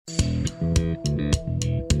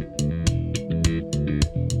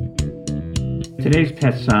Today's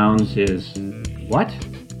Pet Sounds is, what?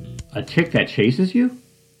 A tick that chases you?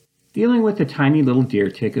 Dealing with the tiny little deer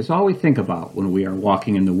tick is all we think about when we are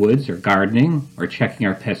walking in the woods or gardening or checking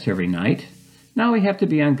our pets every night. Now we have to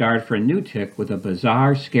be on guard for a new tick with a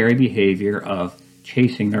bizarre, scary behavior of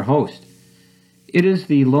chasing their host. It is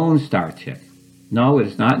the Lone Star tick. No, it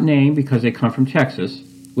is not named because they come from Texas,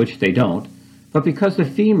 which they don't, but because the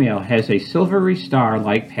female has a silvery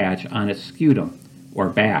star-like patch on its scutum, or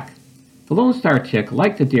back. The Lone Star tick,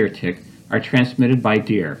 like the deer tick, are transmitted by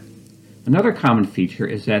deer. Another common feature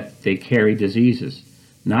is that they carry diseases,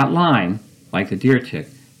 not Lyme, like the deer tick,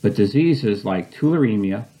 but diseases like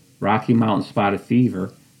tularemia, Rocky Mountain spotted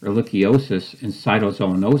fever, ehrlichiosis, and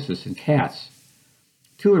cytomegalosis in cats.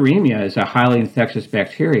 Tularemia is a highly infectious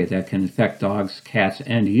bacteria that can infect dogs, cats,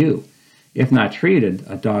 and you. If not treated,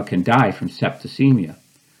 a dog can die from septicemia.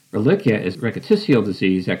 Ehrlichia is rickettsial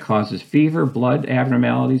disease that causes fever, blood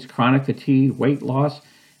abnormalities, chronic fatigue, weight loss,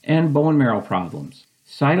 and bone marrow problems.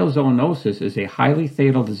 Cytomegalosis is a highly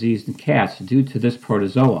fatal disease in cats due to this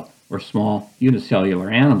protozoa, or small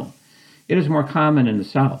unicellular animal. It is more common in the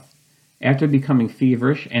south. After becoming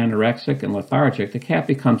feverish, anorexic, and lethargic, the cat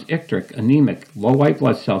becomes icteric, anemic, low white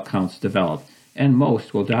blood cell counts develop, and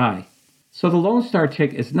most will die. So the Lone Star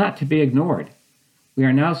tick is not to be ignored. We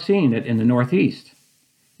are now seeing it in the Northeast.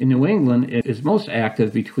 In New England, it is most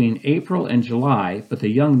active between April and July, but the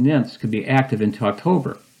young nymphs can be active into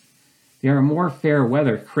October. They are more fair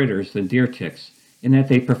weather critters than deer ticks, in that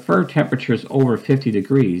they prefer temperatures over 50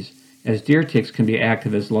 degrees, as deer ticks can be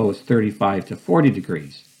active as low as 35 to 40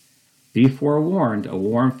 degrees. Be forewarned, a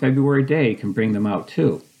warm February day can bring them out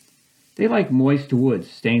too. They like moist woods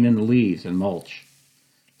staying in the leaves and mulch.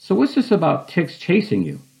 So what's this about ticks chasing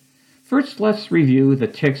you? First, let's review the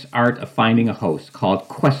tick's art of finding a host, called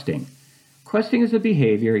questing. Questing is a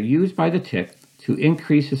behavior used by the tick to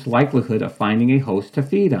increase its likelihood of finding a host to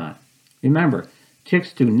feed on. Remember,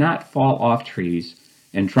 ticks do not fall off trees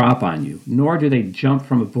and drop on you, nor do they jump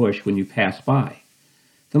from a bush when you pass by.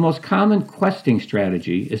 The most common questing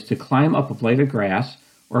strategy is to climb up a blade of grass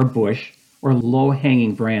or a bush or a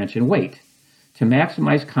low-hanging branch and wait. To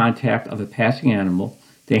maximize contact of a passing animal,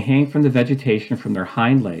 they hang from the vegetation from their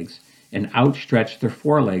hind legs and outstretch their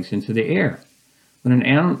forelegs into the air. When an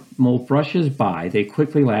animal brushes by, they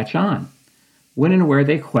quickly latch on. When and where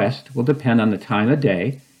they quest will depend on the time of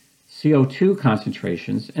day, CO2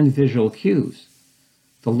 concentrations, and visual cues.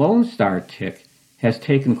 The Lone Star tick has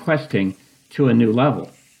taken questing to a new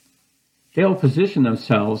level. They will position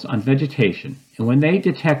themselves on vegetation, and when they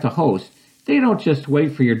detect a host, they don't just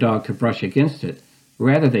wait for your dog to brush against it.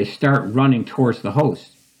 Rather, they start running towards the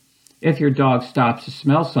host. If your dog stops to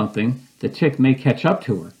smell something, the tick may catch up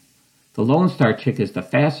to her. The Lone Star tick is the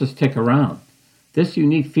fastest tick around. This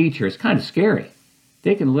unique feature is kind of scary.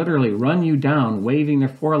 They can literally run you down, waving their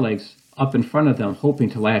forelegs up in front of them, hoping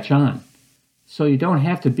to latch on. So you don't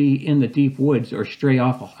have to be in the deep woods or stray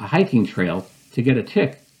off a hiking trail to get a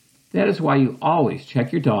tick. That is why you always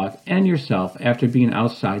check your dog and yourself after being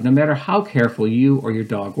outside, no matter how careful you or your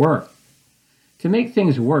dog were. To make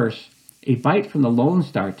things worse, a bite from the Lone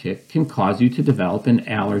Star tick can cause you to develop an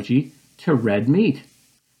allergy to red meat.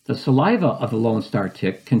 The saliva of the Lone Star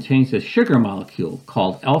tick contains a sugar molecule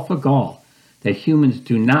called alpha-gal that humans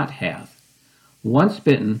do not have. Once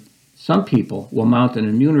bitten, some people will mount an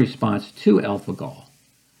immune response to alpha-gal.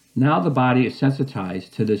 Now the body is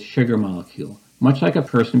sensitized to this sugar molecule, much like a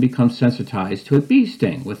person becomes sensitized to a bee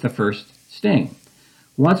sting with the first sting.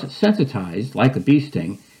 Once sensitized, like a bee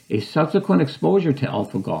sting, a subsequent exposure to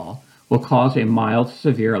alpha-gal will cause a mild to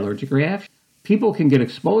severe allergic reaction. People can get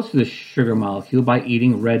exposed to this sugar molecule by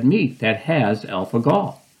eating red meat that has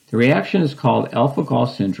alpha-gal. The reaction is called alpha-gal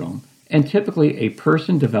syndrome, and typically a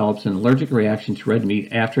person develops an allergic reaction to red meat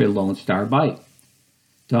after a Lone Star bite.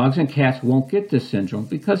 Dogs and cats won't get this syndrome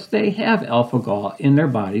because they have alpha-gal in their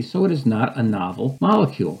bodies, so it is not a novel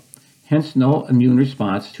molecule, hence no immune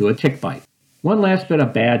response to a tick bite. One last bit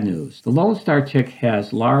of bad news. The Lone Star tick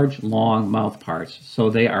has large, long mouth parts, so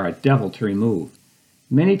they are a devil to remove.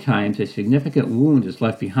 Many times a significant wound is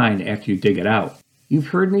left behind after you dig it out. You've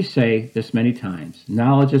heard me say this many times,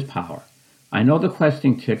 knowledge is power. I know the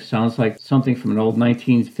questing tick sounds like something from an old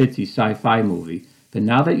 1950s sci-fi movie, but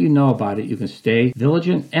now that you know about it, you can stay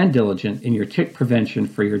vigilant and diligent in your tick prevention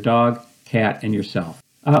for your dog, cat, and yourself.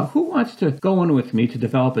 Who wants to go in with me to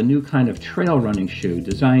develop a new kind of trail running shoe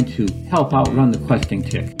designed to help outrun the questing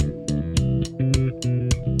tick?